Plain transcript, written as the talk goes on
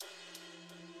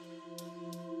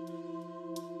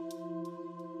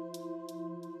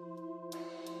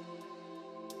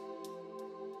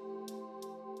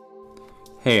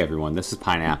Hey everyone, this is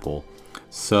Pineapple.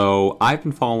 So I've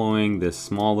been following this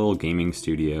small little gaming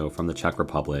studio from the Czech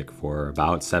Republic for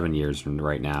about 7 years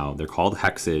right now. They're called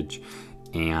Hexage,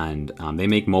 and they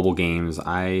make mobile games.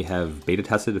 I have beta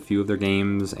tested a few of their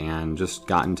games and just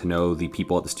gotten to know the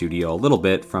people at the studio a little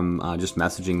bit from just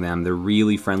messaging them. They're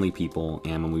really friendly people,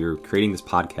 and when we were creating this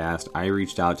podcast, I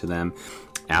reached out to them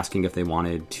asking if they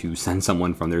wanted to send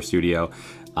someone from their studio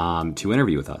to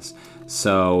interview with us.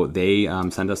 So they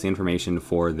sent us the information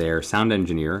for their sound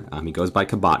engineer. He goes by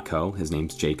Kubatko. His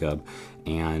name's Jacob.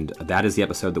 And that is the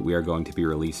episode that we are going to be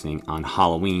releasing on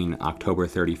Halloween, October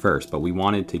 31st. But we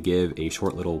wanted to give a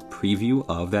short little preview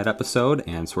of that episode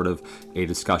and sort of a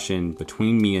discussion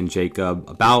between me and Jacob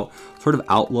about sort of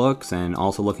outlooks and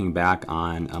also looking back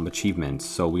on achievements.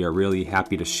 So we are really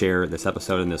happy to share this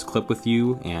episode and this clip with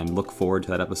you and look forward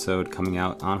to that episode coming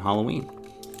out on Halloween.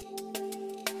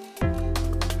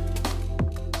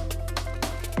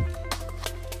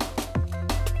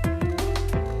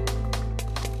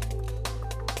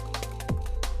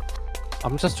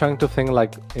 I'm just trying to think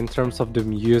like in terms of the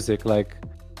music, like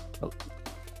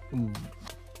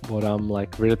what I'm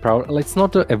like really proud. Like, it's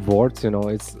not the awards,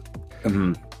 it's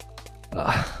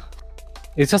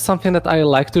it's just something that I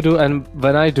like to do, and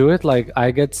when I do it, like I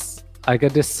get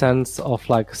this sense of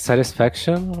like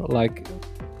satisfaction. Like,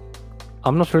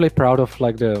 I'm not really proud of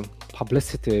like the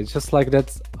publicity. It's just like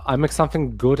that I make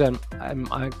something good and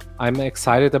I'm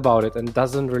excited about it, and it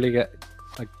doesn't really get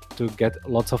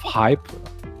lots of hype.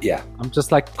 Yeah, I'm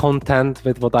just like content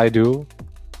with what I do.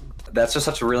 That's just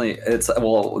such a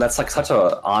that's like such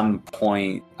a on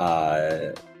point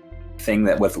thing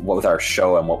that with our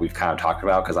show and what we've kind of talked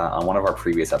about, because on one of our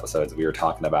previous episodes we were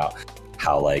talking about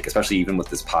how, like, especially even with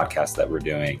this podcast that we're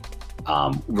doing,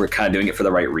 we're kind of doing it for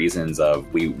the right reasons.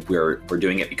 Of we're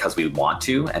doing it because we want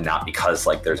to, and not because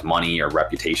like there's money or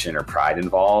reputation or pride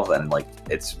involved. And like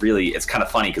it's kind of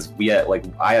funny because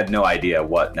I had no idea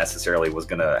what necessarily was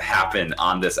going to happen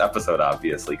on this episode,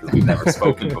 obviously, because we've never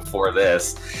spoken before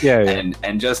this. Yeah.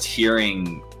 And just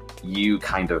hearing you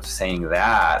kind of saying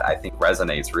that, I think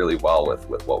resonates really well with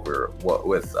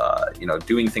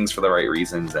doing things for the right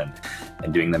reasons and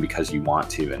doing them because you want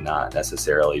to, and not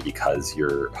necessarily because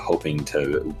you're hoping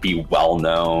to be well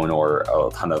known or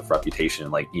a ton of reputation.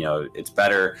 Like, it's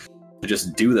better to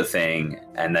just do the thing,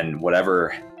 and then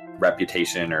whatever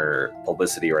reputation or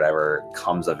publicity or whatever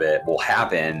comes of it will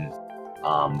happen,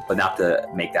 but not to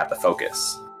make that the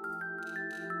focus.